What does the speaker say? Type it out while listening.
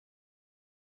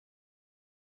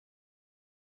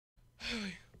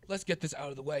Let's get this out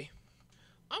of the way.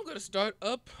 I'm gonna start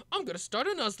a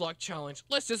Nuzlocke challenge.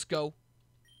 Let's just go.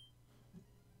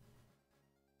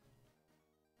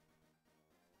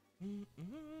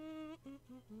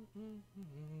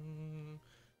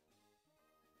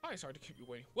 Hi, sorry to keep you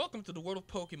waiting. Welcome to the world of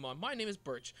Pokemon. My name is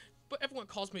Birch, but everyone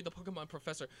calls me the Pokemon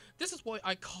Professor. This is what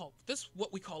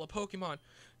we call a Pokemon.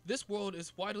 This world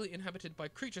is widely inhabited by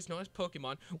creatures known as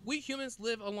Pokemon. We humans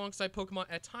live alongside Pokemon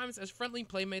at times as friendly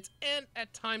playmates and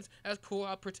at times as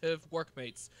cooperative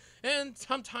workmates. And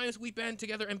sometimes we band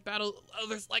together and battle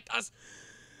others like us.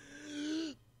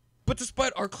 But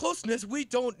despite our closeness, we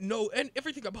don't know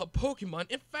everything about Pokemon.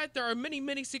 In fact, there are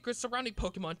many secrets surrounding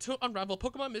Pokemon. To unravel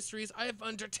Pokemon mysteries, I have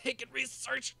undertaken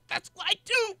research. That's what I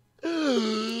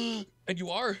do! And you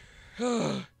are?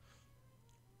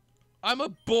 I'm a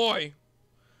boy.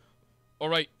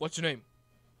 Alright, what's your name?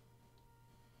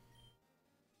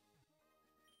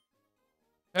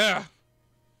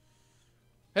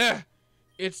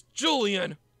 It's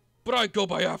Julian, but I go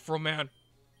by Afro Man.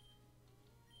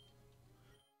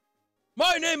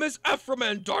 My name is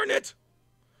Afroman, darn it!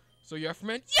 So you're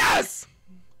Afroman? Yes!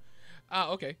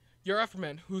 Okay. You're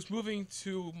Afroman, who's moving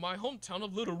to my hometown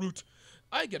of Little Root.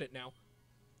 I get it now.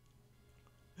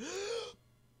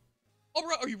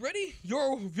 Alright, are you ready?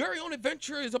 Your very own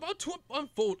adventure is about to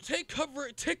unfold. Take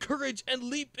courage, and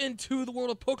leap into the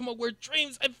world of Pokemon where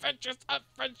dreams, adventures, and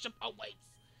friendship awaits.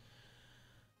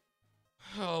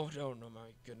 Oh, no,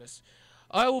 my goodness.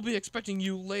 I will be expecting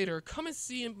you later. Come and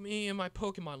see me in my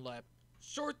Pokemon lab.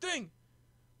 Sure thing!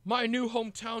 My new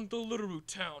hometown, the Little Root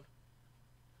Town.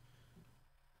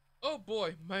 Oh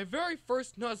boy, my very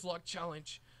first Nuzlocke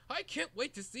challenge. I can't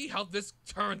wait to see how this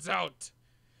turns out.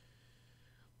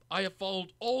 I have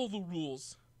followed all the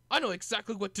rules. I know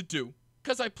exactly what to do,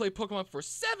 because I play Pokemon for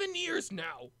 7 years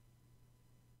now.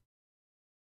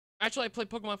 Actually, I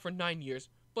played Pokemon for 9 years,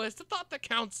 but it's the thought that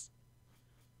counts.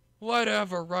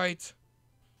 Whatever, right?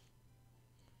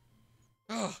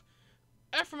 Ugh.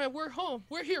 Afroman, we're home.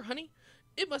 We're here, honey.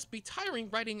 It must be tiring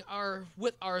riding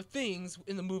with our things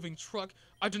in the moving truck.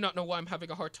 I do not know why I'm having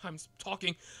a hard time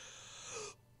talking.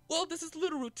 Well, this is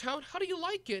Little Root Town. How do you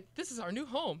like it? This is our new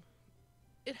home.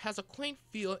 It has a quaint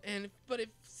feel, but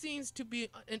it seems to be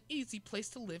an easy place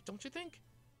to live, don't you think?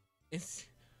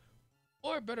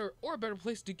 Or a better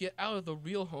place to get out of the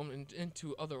real home and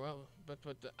into other. What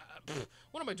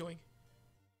am I doing?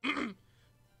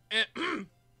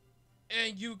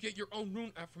 And you get your own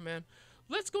room, Afroman.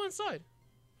 Let's go inside.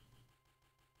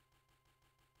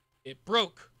 It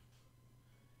broke.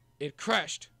 It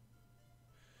crashed.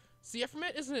 See,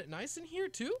 Afroman, isn't it nice in here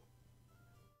too?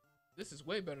 This is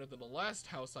way better than the last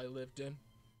house I lived in.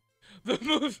 The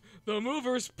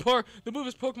movers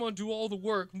Pokemon do all the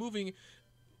work, moving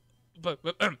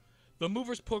the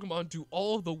movers Pokemon do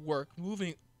all the work,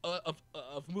 moving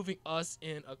moving us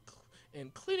and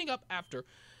cleaning up after.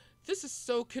 This is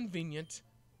so convenient.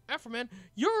 Afroman,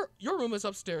 your room is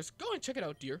upstairs. Go and check it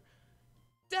out, dear.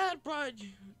 Dad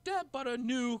bought a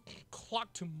new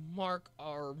clock to mark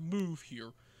our move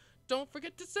here. Don't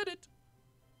forget to set it.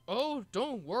 Oh,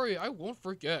 don't worry, I won't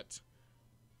forget.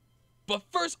 But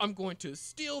first, I'm going to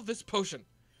steal this potion,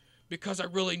 because I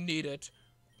really need it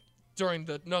during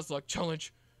the Nuzlocke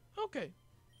challenge. Okay.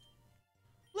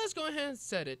 Let's go ahead and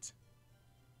set it.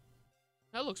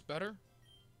 That looks better.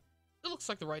 It looks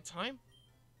like the right time.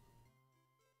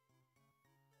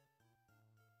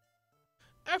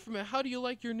 Afroman, how do you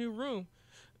like your new room?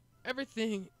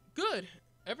 Everything good.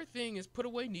 Everything is put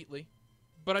away neatly.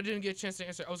 But I didn't get a chance to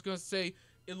answer. I was going to say,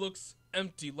 it looks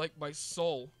empty like my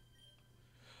soul.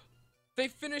 They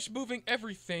finished moving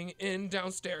everything in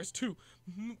downstairs too.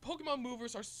 Pokemon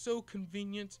movers are so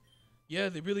convenient. Yeah,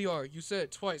 they really are. You said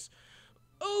it twice.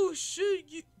 Oh,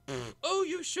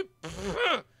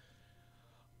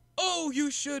 you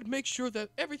should make sure that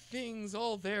everything's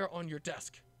all there on your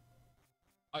desk.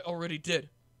 I already did.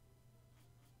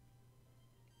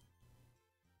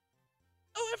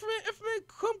 Oh, Efferman,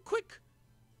 come quick.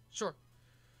 Sure.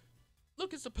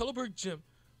 Look, it's the Pillowberg Gym.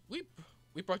 We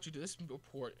brought you this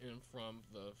report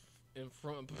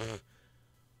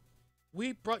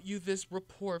We brought you this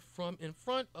report from in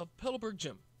front of Pillowberg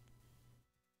Gym.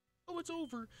 Oh, it's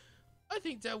over. I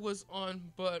think Dad was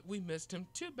on, but we missed him.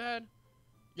 Too bad.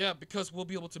 Yeah, because we'll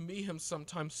be able to meet him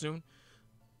sometime soon.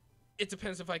 It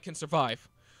depends if I can survive.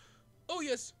 Oh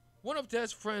yes, one of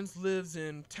Dad's friends lives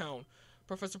in town.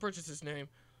 Professor Birch is his name.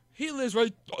 He lives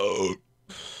right...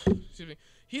 Excuse me.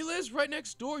 He lives right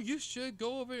next door. You should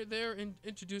go over there and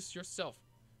introduce yourself.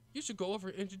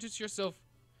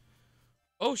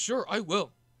 Oh, sure, I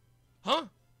will. Huh?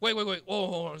 Wait. Oh,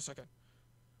 hold on a second.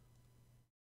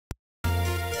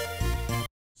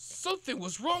 Something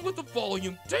was wrong with the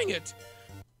volume. Dang it!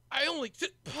 I only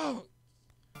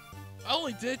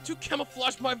did to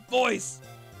camouflage my voice.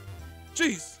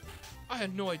 Jeez, I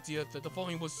had no idea that the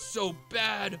volume was so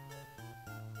bad.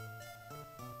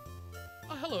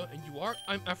 Hello, and you are?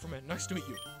 I'm Afroman. Nice to meet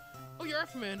you. Oh, you're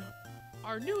Afroman,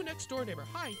 our new next door neighbor.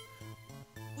 Hi.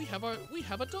 We have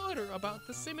a daughter about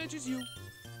the same age as you.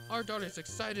 Our daughter is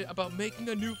excited about making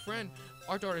a new friend.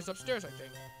 Our daughter is upstairs, I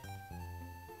think.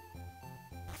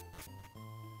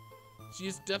 She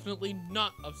is definitely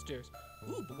not upstairs.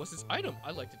 Ooh, but what's this item?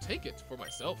 I'd like to take it for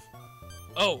myself.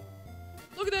 Oh,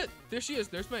 look at that. There she is.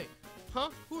 There's May. Huh?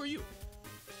 Who are you?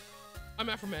 I'm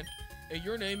Afroman, and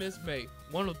your name is May,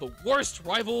 one of the worst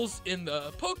rivals in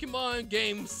the Pokemon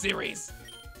game series.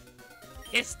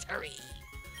 History.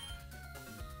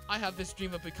 I have this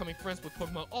dream of becoming friends with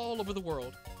Pokemon all over the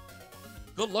world.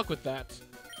 Good luck with that.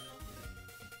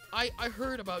 I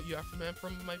heard about you, Afroman,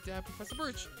 from my dad, Professor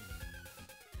Birch.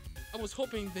 I was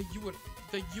hoping that you would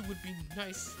be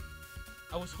nice.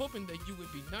 I was hoping that you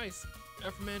would be nice,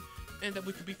 Afroman, and that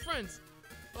we could be friends.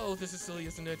 Oh, this is silly,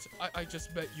 isn't it? I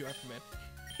just met you, Afroman.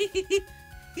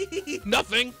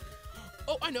 Nothing.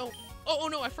 Oh, I know. Oh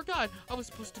no, I forgot. I was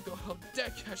supposed to go help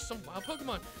Dad catch some wild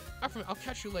Pokemon. Afroman, I'll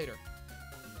catch you later.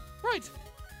 Right.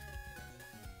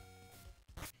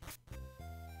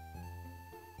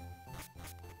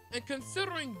 And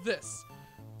considering this,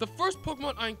 the first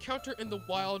Pokemon I encounter in the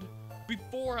wild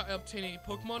before I obtain any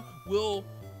Pokemon I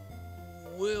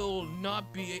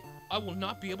will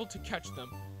not be able to catch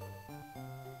them.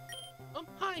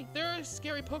 Hi, there are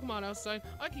scary Pokemon outside.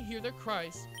 I can hear their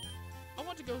cries. I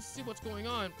want to go see what's going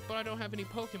on, but I don't have any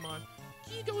Pokemon.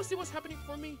 Can you go see what's happening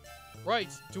for me?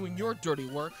 Right, doing your dirty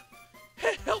work.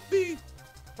 Hey, help me!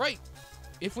 Right.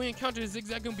 If we encounter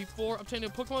Zigzagoon before obtaining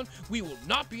a Pokemon, we will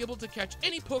not be able to catch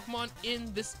any Pokemon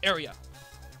in this area.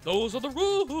 Those are the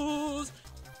rules,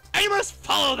 and you must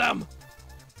follow them!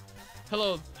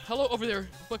 Hello over there.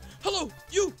 But hello,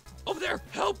 you over there,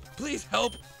 help, please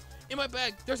help. In my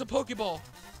bag, there's a Pokeball.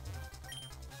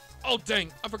 Oh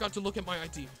dang, I forgot to look at my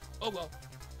ID. Oh well,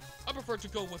 I prefer to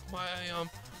go with my,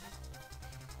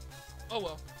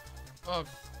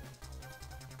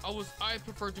 I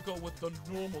prefer to go with the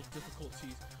normal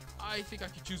difficulties. I think I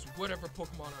can choose whatever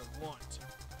Pokemon I want.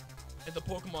 And the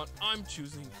Pokemon I'm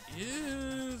choosing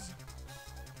is...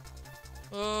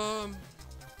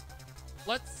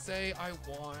 let's say I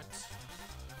want...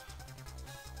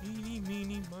 Eeny,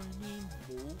 meeny, miny,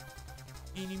 mo.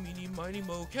 Eeny, meeny, miny,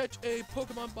 mo. Catch a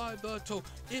Pokemon by the toe.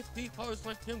 If he hardens,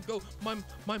 let him go. My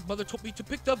mother told me to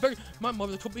pick the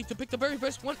very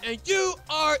best one, and you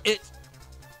are it.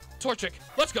 Torchic,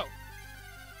 let's go.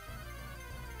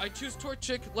 I choose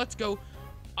Torchic, let's go.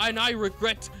 And I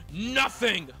regret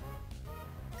nothing.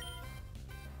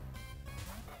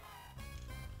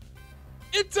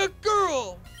 It's a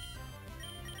girl.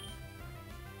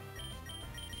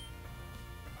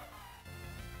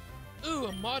 Ooh,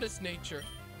 a modest nature.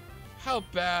 How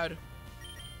bad.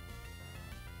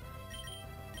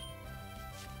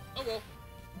 Oh well.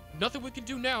 Nothing we can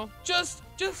do now. Just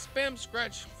spam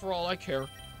scratch for all I care.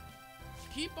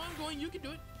 Keep on going, you can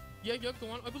do it. Yeah, go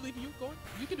on. I believe in you. Go on.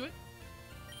 You can do it.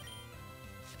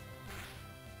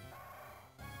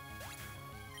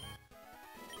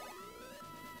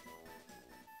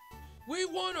 We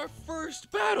won our first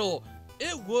battle.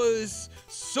 It was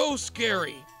so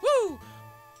scary. Woo!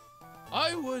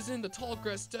 I was in the tall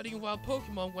grass studying wild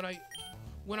Pokemon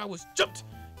when I was jumped.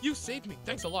 You saved me.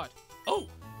 Thanks a lot. Oh,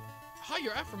 hi,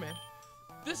 you're Afroman.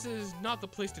 This is not the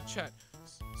place to chat.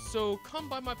 So come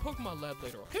by my Pokemon lab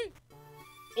later, okay?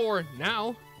 Or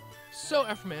now. So,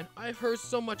 Afroman, I've heard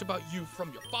so much about you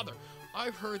from your father.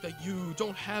 I've heard that you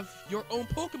don't have your own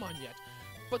Pokemon yet.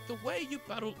 But the way you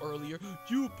battled earlier,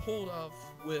 you pulled off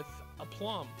with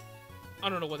aplomb. I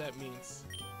don't know what that means.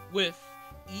 With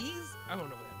ease? I don't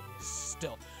know what that means.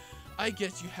 Still, I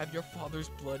guess you have your father's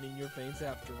blood in your veins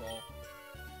after all.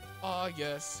 Ah,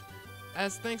 yes.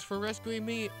 As thanks for rescuing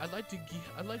me, I'd like you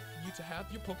to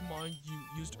have your Pokemon you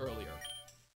used earlier.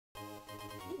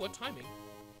 Ooh, what timing?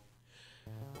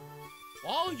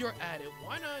 While you're at it,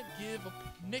 why not give a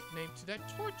nickname to that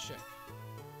Torchic?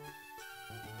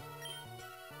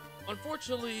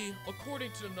 Unfortunately,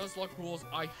 according to the Nuzlocke rules,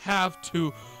 I have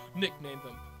to nickname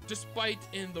them. Despite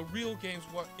in my real game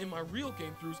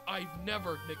throughs, I've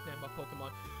never nicknamed my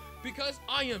Pokemon because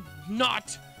I am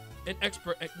not an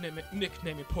expert at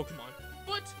nicknaming Pokemon.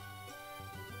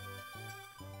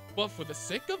 But for the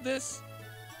sake of this,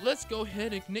 let's go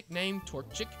ahead and nickname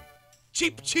Torchic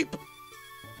Cheep.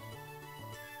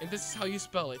 And this is how you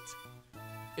spell it.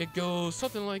 It goes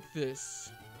something like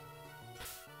this.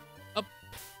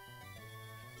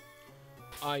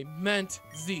 I meant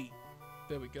Z.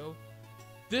 There we go.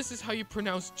 This is how you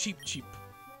pronounce cheap cheap.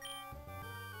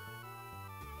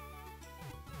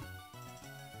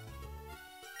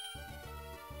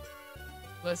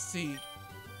 Let's see.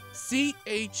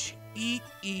 C-H-E-E-P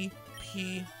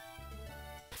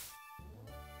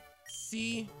C-H-E-A-P.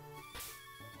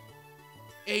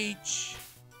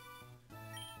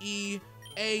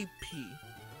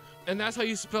 And that's how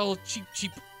you spell cheap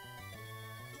cheap.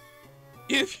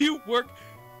 If you work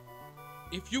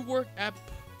at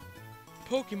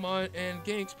Pokemon and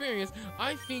gain experience,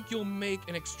 I think you'll make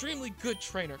an extremely good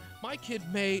trainer. My kid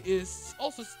May is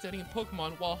also studying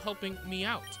Pokemon while helping me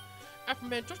out.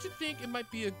 Afterman, don't you think it might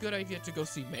be a good idea to go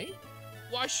see May?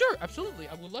 Why, sure, absolutely.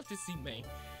 I would love to see May.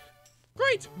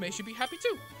 Great, May should be happy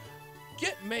too.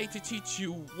 Get May to teach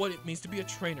you what it means to be a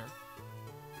trainer.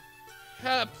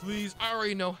 Please, I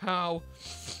already know how.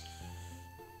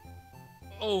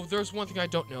 Oh, there's one thing I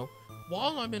don't know.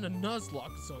 While I'm in a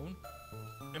Nuzlocke zone,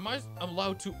 am I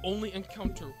allowed to only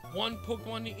encounter one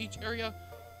Pokemon in each area?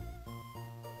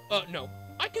 No.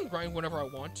 I can grind whenever I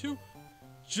want to,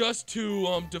 just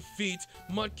to defeat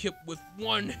Mudkip with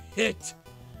one hit.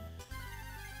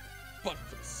 But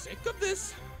for the sake of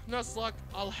this Nuzlocke,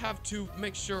 I'll have to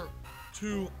make sure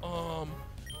to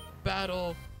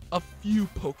battle a few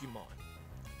Pokemon.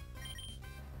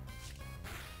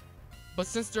 But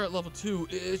since they're at level 2,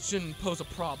 it shouldn't pose a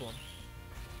problem.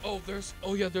 Oh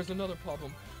yeah, there's another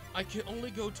problem. I can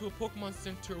only go to a Pokemon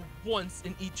Center once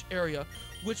in each area,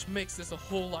 which makes this a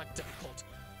whole lot difficult.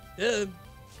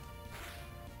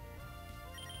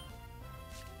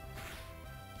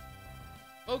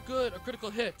 Oh good, a critical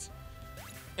hit.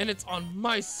 And it's on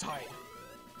my side.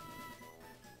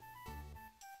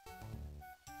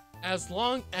 As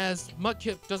long as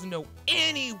Mudkip doesn't know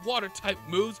any water-type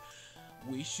moves,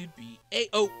 we should be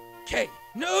A-OK.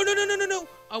 No.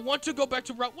 I want to go back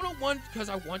to Route 101 because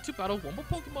I want to battle one more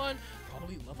Pokemon,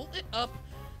 probably level it up,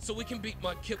 so we can beat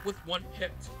Mudkip with one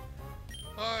hit.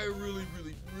 I really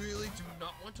do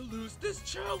not want to lose this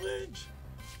challenge.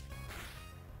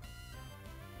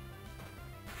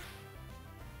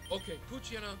 Okay,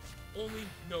 Poochyena only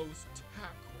knows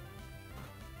tackle.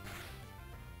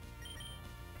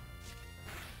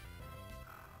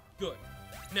 Good.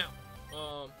 Now,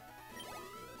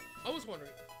 I was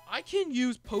wondering, I can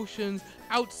use potions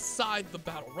outside the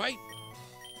battle, right?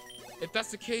 If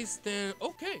that's the case, then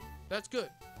okay, that's good.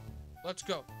 Let's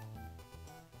go.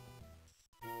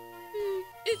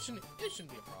 It shouldn't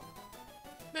be a problem.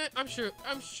 Man, I'm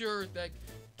sure that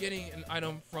getting an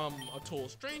item from a total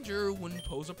stranger wouldn't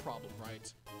pose a problem,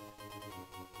 right?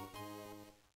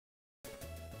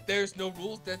 There are no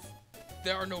rules that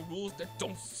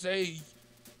don't say.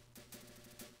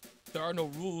 There are no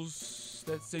rules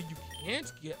that say you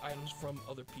can't get items from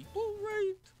other people,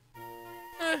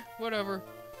 right? Whatever.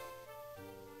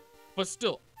 But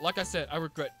still, like I said, I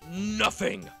regret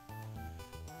nothing.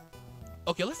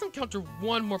 Okay, let's encounter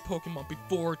one more Pokemon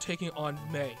before taking on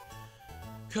May.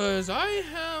 Because I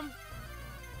am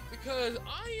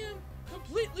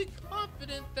completely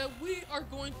confident that we are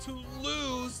going to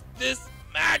lose this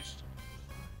match.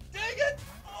 Dang it!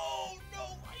 Oh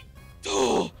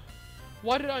no!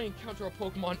 Why did I encounter a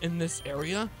Pokemon in this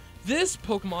area? This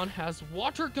Pokemon has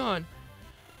Water Gun.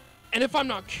 And if I'm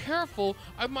not careful,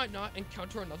 I might not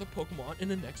encounter another Pokemon in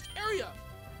the next area.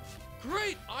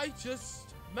 Great, I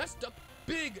just messed up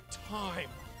big time.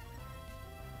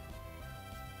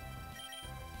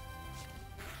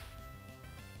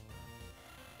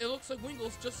 It looks like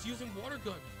Wingle's just using Water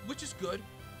Gun, which is good.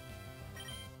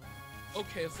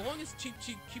 Okay, as long as Cheep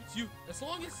Cheep keeps you, as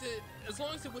long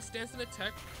as it withstands an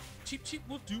attack, Cheep Cheep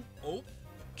will do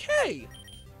okay.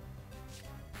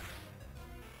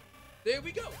 There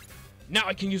we go. Now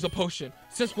I can use a potion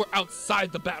since we're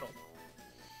outside the battle.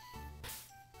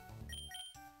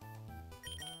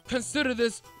 Consider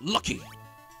this lucky.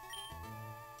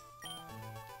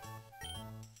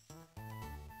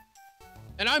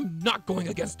 And I'm not going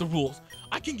against the rules.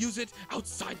 I can use it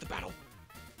outside the battle.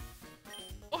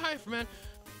 Oh, hi, man.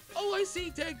 Oh, I see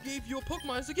Dad gave you a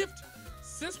Pokemon as a gift.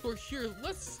 Since we're here,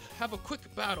 let's have a quick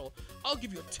battle. I'll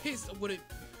give you a taste of what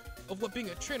being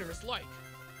a trainer is like.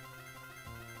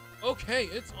 Okay,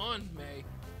 it's on, May.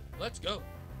 Let's go.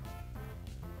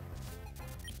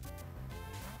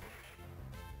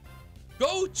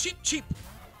 Go Cheep Cheep.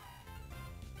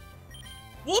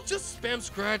 We'll just spam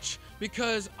Scratch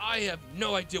because I have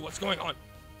no idea what's going on.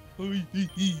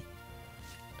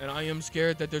 And I am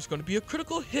scared that there's going to be a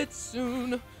critical hit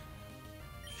soon.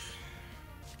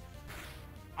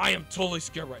 I am totally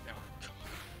scared right now.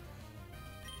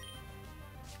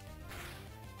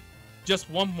 Just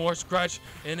one more scratch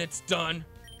and it's done.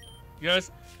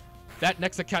 Yes. That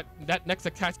next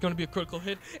attack's gonna be a critical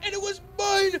hit, and it was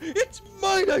mine! It's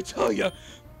mine, I tell ya!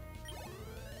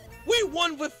 We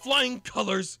won with flying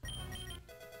colors!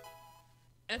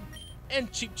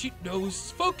 And Cheep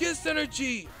knows focus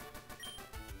energy!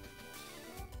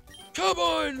 Come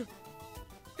on!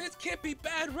 This can't be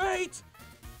bad, right?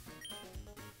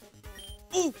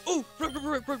 Ooh,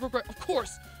 right, of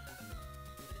course!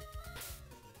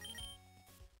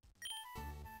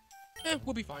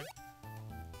 We'll be fine.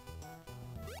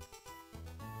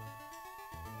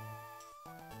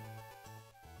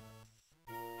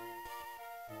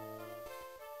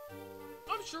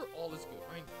 I'm sure all is good,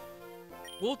 right?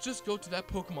 We'll just go to that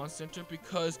Pokemon Center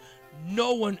because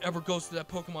no one ever goes to that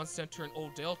Pokemon Center in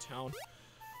Old Dale Town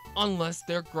unless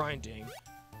they're grinding.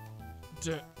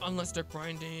 Unless they're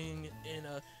grinding in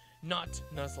a not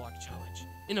Nuzlocke challenge,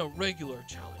 in a regular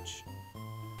challenge.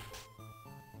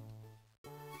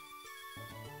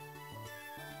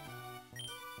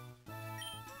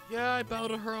 Yeah, I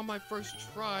battled her on my first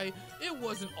try. It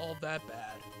wasn't all that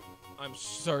bad. I'm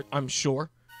sure.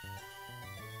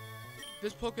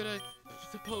 This Pokédex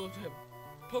is a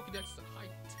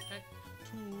high-tech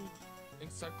tool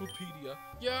encyclopedia.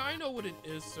 Yeah, I know what it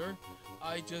is, sir.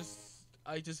 I just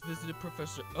visited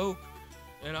Professor Oak,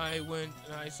 and I went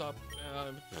and I saw.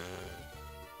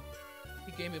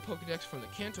 He gave me a Pokédex from the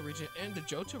Kanto region and the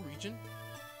Johto region,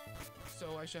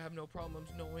 so I should have no problems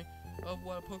knowing of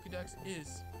what a Pokédex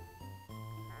is.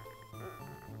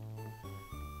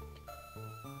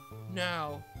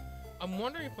 Now, I'm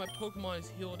wondering if my Pokemon is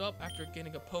healed up after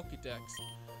getting a Pokédex.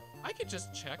 I could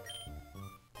just check.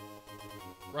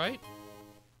 Right?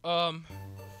 Oh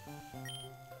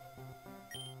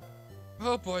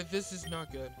boy, this is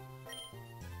not good.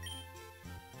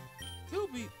 He'll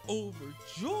be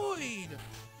overjoyed!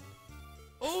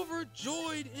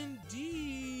 Overjoyed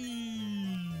indeed!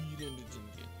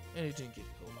 And it didn't get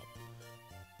healed up.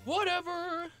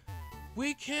 Whatever!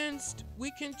 We can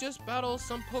just battle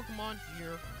some Pokemon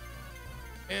here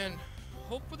and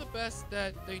hope for the best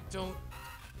that they don't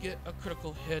get a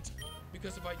critical hit,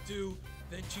 because if I do,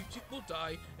 then Cheep will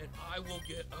die and I will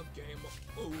get a game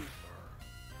over.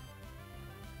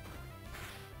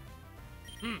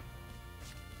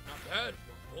 Not bad,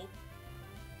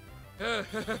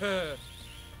 Rumble.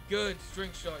 Good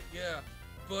string shot, yeah,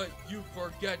 but you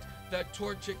forget that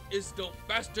Torchic is still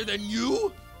faster than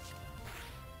you?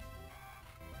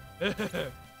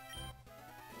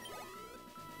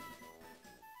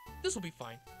 This will be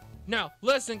fine. Now,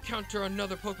 let's encounter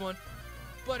another Pokemon,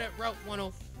 but at Route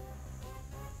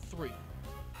 103.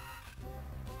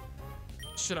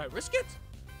 Should I risk it?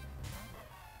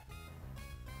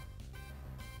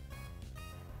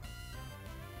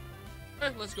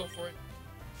 Let's go for it.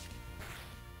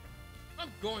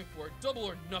 I'm going for it, double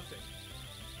or nothing.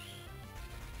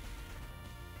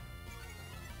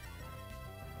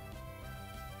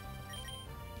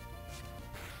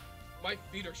 My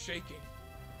feet are shaking.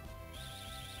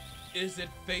 Is it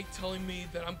fate telling me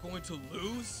that I'm going to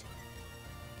lose?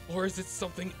 Or is it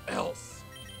something else?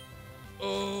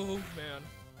 Oh, man.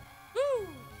 Woo!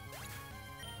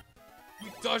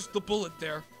 We dodged the bullet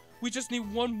there. We just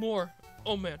need one more.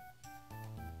 Oh, man.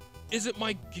 Is it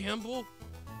my gamble?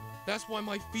 That's why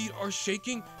my feet are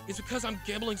shaking? Is it because I'm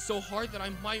gambling so hard that I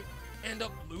might end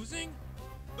up losing?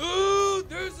 Ooh,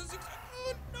 there's a...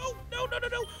 No.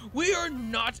 We are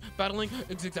not battling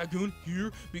Zigzagoon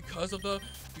here because of the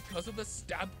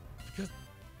stab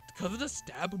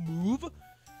move.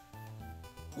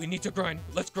 We need to grind.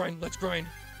 Let's grind.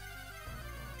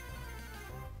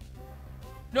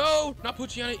 No, not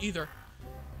Poochyena either.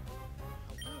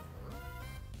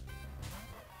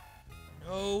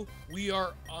 No, we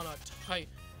are on a tight.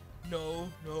 No.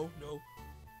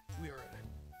 We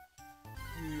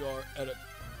are at a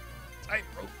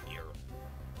tightrope here.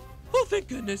 Oh, thank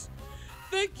goodness.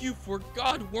 Thank you for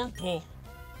God, Wurmple.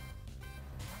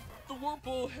 The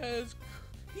Wurmple has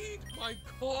heed my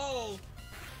call.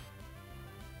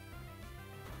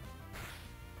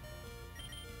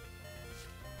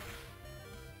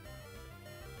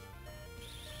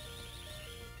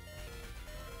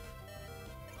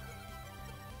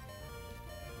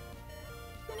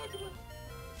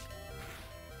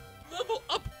 Level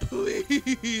up,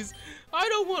 please. I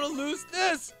don't want to lose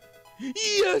this.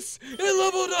 Yes, it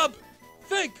leveled up.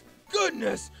 Thank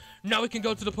goodness. Now we can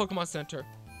go to the Pokemon Center.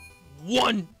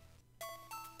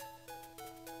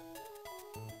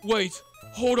 Wait,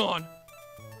 hold on.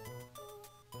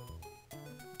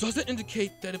 Does it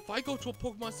indicate that if I go to a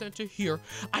Pokemon Center here,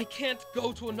 I can't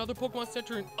go to another Pokemon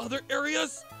Center in other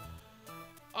areas?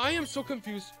 I am so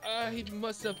confused. I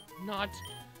must have not.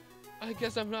 I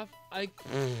guess I'm not. I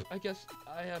guess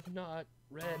I have not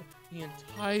read the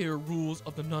entire rules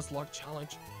of the Nuzlocke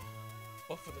challenge.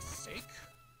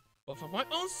 But for my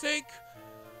own sake,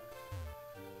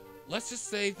 let's just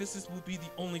say this will be the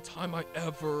only time I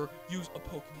ever use a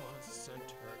Pokemon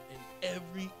Center in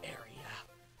every area.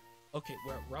 Okay,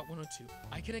 we're at Route 102.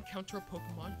 I can encounter a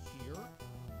Pokemon here,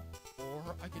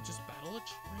 or I could just battle a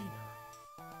trainer.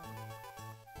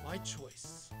 My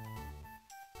choice.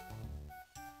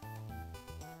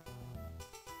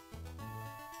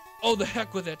 Oh, the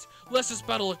heck with it. Let's just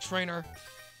battle a trainer.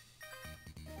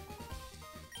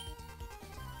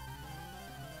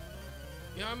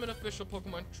 Yeah, I'm an official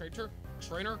Pokemon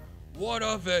trainer. What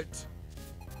of it?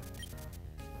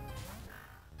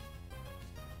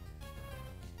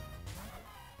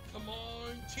 Come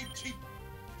on, cheap.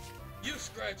 You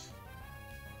scratch.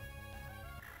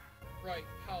 Right,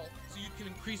 how? So you can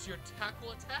increase your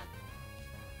tackle attack?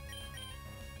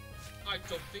 I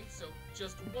don't think so.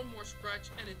 Just one more scratch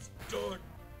and it's done.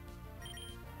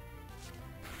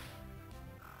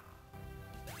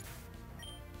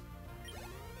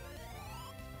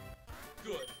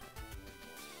 Good.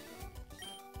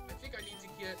 I think I need to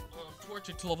get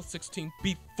Tortured to level 16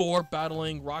 before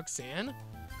battling Roxanne,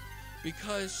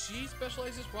 because she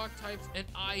specializes rock types and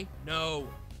I know.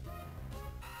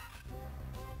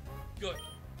 Good.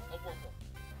 A Wurmple.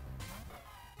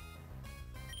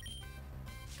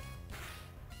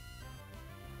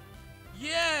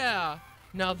 Yeah!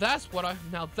 Now that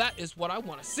is what I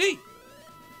want to see.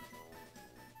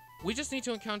 We just need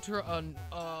to encounter a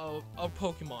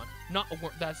Pokemon,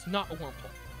 that's not a Wurmple.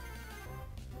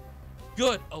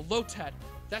 Good, a Lotad.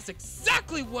 That's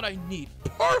exactly what I need.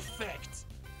 Perfect!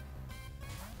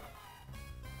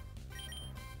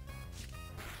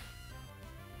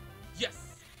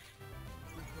 Yes!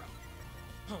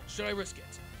 Huh, should I risk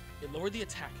it? It lowered the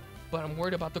attack, but I'm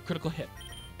worried about the critical hit.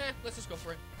 Let's just go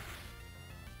for it.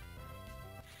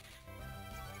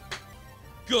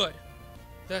 Good.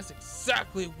 That's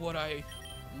exactly what I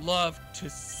love to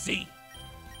see.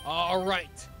 All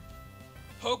right.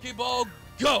 Pokeball,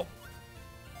 go!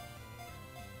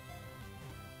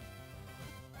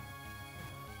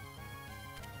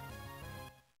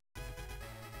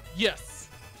 Yes.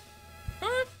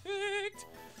 Perfect.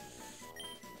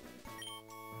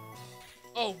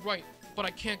 Oh, right. But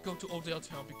I can't go to Oldale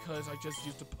Town because I just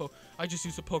used a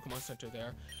Pokemon Center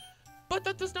there. But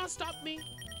that does not stop me.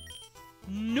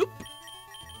 Nope.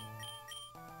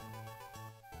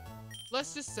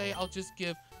 Let's just say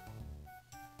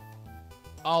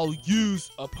I'll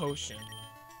use a potion.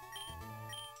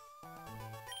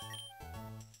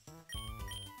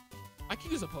 I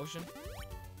can use a potion.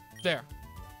 There.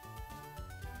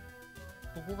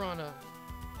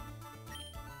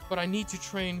 But I need to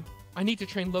train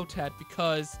Lotad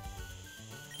because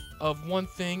of one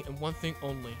thing and one thing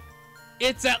only.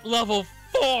 It's at level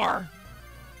 4!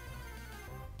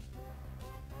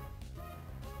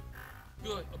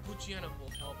 Good, a Poochyena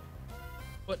will help.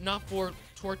 But not for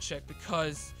Torchic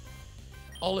because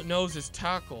all it knows is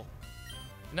tackle.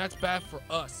 And that's bad for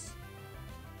us.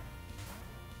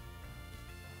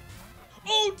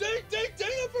 Oh, dang,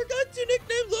 I forgot to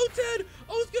nickname Lotad!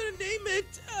 I was gonna name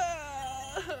it!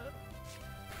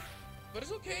 But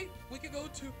it's okay. We could go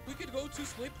to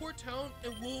Slateport Town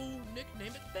and we'll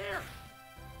nickname it there.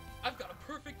 I've got a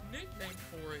perfect nickname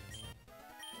for it.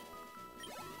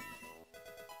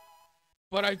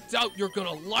 But I doubt you're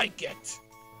gonna like it.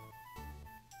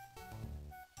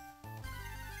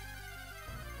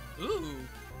 Ooh.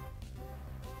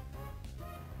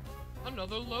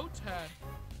 Another Lotad.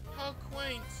 How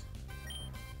quaint.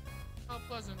 How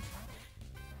pleasant.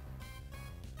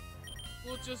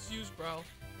 We'll just use Growl.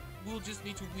 We'll just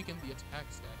need to weaken the attack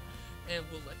stat. And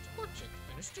we'll let Torchic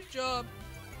finish the job.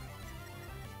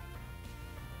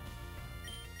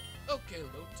 Okay,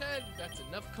 Lotad, that's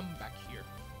enough. Come back here.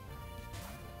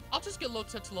 I'll just get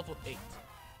Lotad to level 8.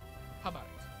 How about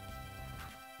it?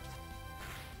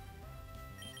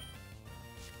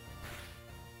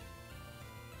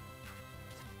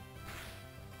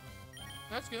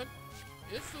 That's good.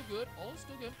 It's still good. All is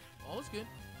still good. All is good.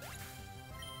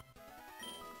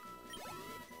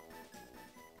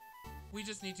 We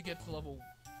just need to get to one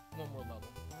more level.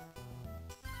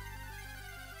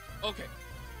 Okay.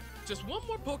 Just one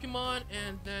more Pokemon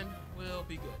and then we'll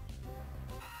be good.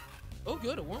 Oh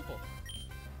good, a Wurmple.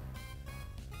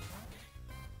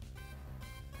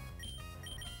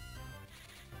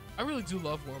 I really do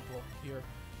love Wurmple here.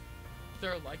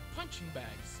 They're like punching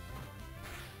bags.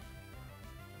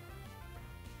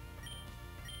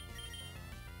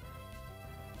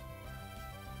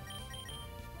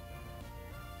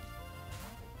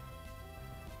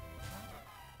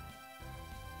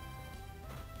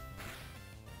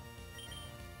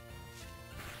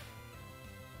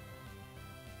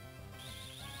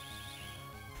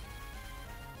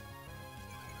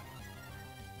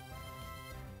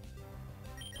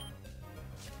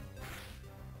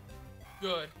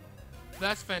 Good.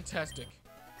 That's fantastic.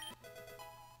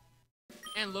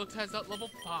 And Lotad's at level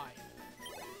 5.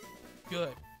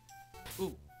 Good.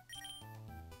 Ooh.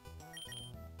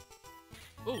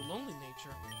 Ooh, Lonely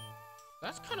Nature.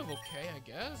 That's kind of okay, I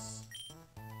guess.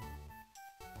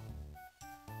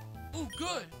 Ooh,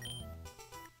 good!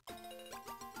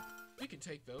 We can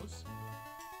take those.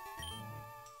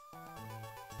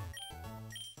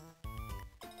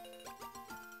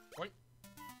 Right.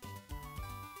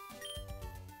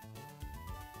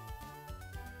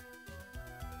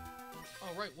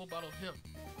 Alright, we'll battle him.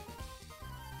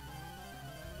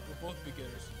 We're both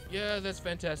beginners. Yeah, that's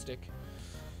fantastic.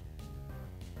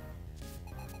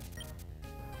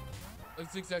 A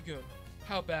Zigzagoon.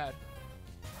 How bad?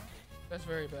 That's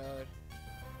very bad.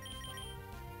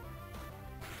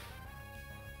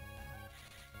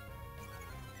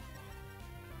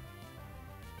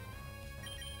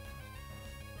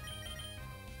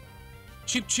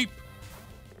 Cheap, cheap.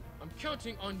 I'm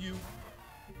counting on you.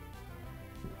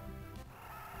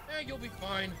 And you'll be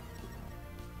fine.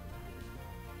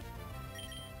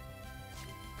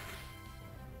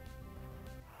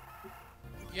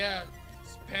 Yeah,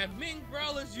 spamming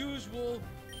growl as usual.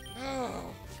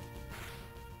 Oh.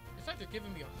 It's like they're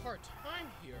giving me a hard time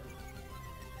here.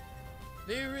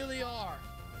 They really are.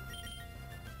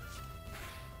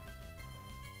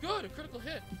 Good, a critical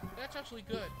hit. That's actually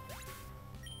good.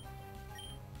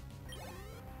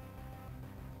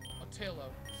 Otelo.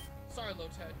 Sorry,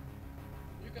 Lotad.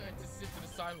 You're gonna have to sit to the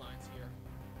sidelines here.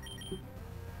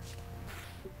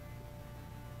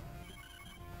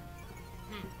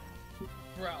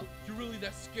 Growl, you're really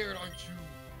that scared, aren't you?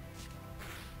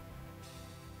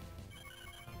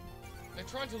 They're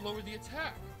trying to lower the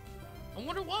attack. I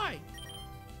wonder why.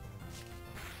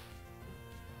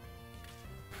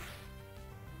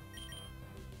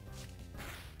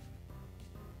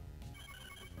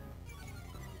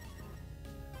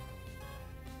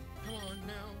 Come on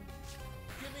now.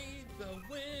 Give me the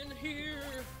win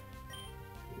here.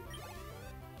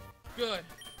 Good.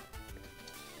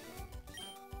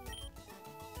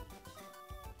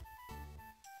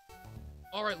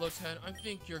 Alright, Lotad, I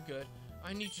think you're good.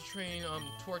 I need to train,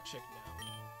 Torchic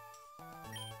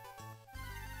now.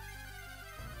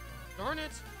 Darn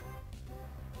it!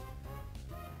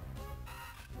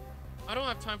 I don't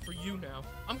have time for you now.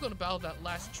 I'm gonna battle that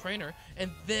last trainer,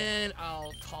 and then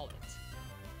I'll call it.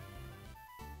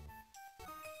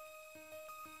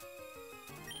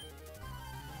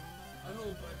 I hope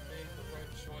I made the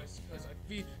right choice,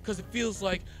 because it feels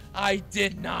like I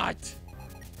did not.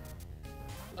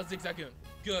 A Zigzagoon.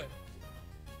 Good.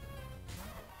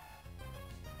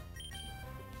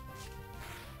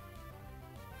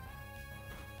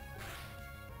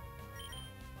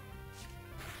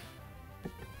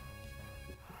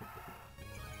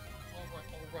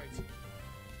 All right.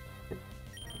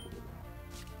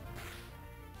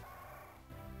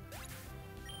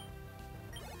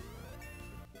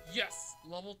 Yes,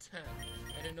 level 10,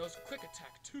 and it knows quick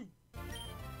attack too.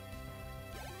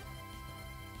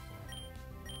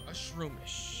 A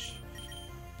Shroomish.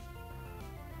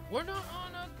 We're not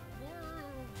on a. We're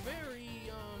very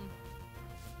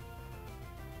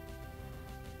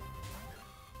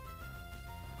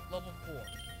level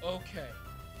 4. Okay.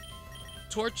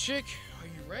 Torchic, are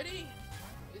you ready?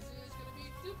 This is gonna be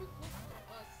difficult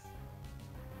for us.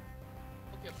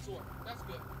 Okay, absorb. That's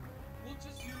good. We'll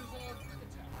just use our quick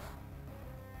attack.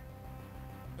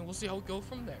 And we'll see how we go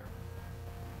from there.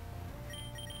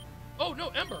 Oh no,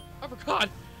 Ember! I forgot!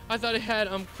 I thought it had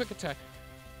quick attack.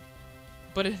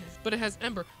 But it has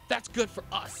Ember. That's good for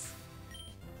us.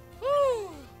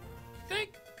 Woo!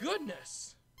 Thank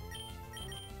goodness.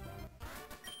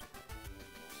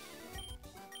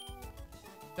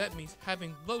 That means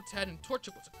having Lotad and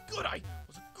Torchic was a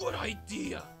good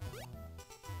idea.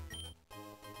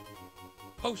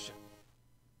 Potion.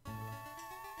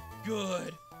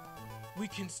 Good. We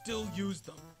can still use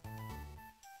them.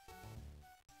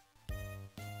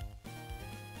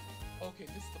 Okay,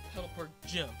 this is the Petalburg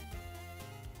Gym.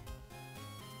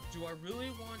 Do I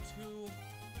really want to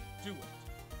do it?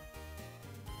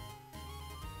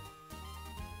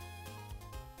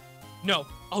 No,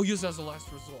 I'll use it as a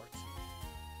last resort.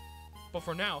 But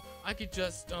for now, I could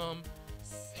just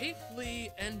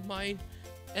safely end my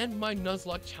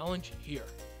Nuzlocke challenge here.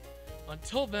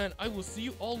 Until then, I will see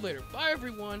you all later. Bye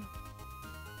everyone!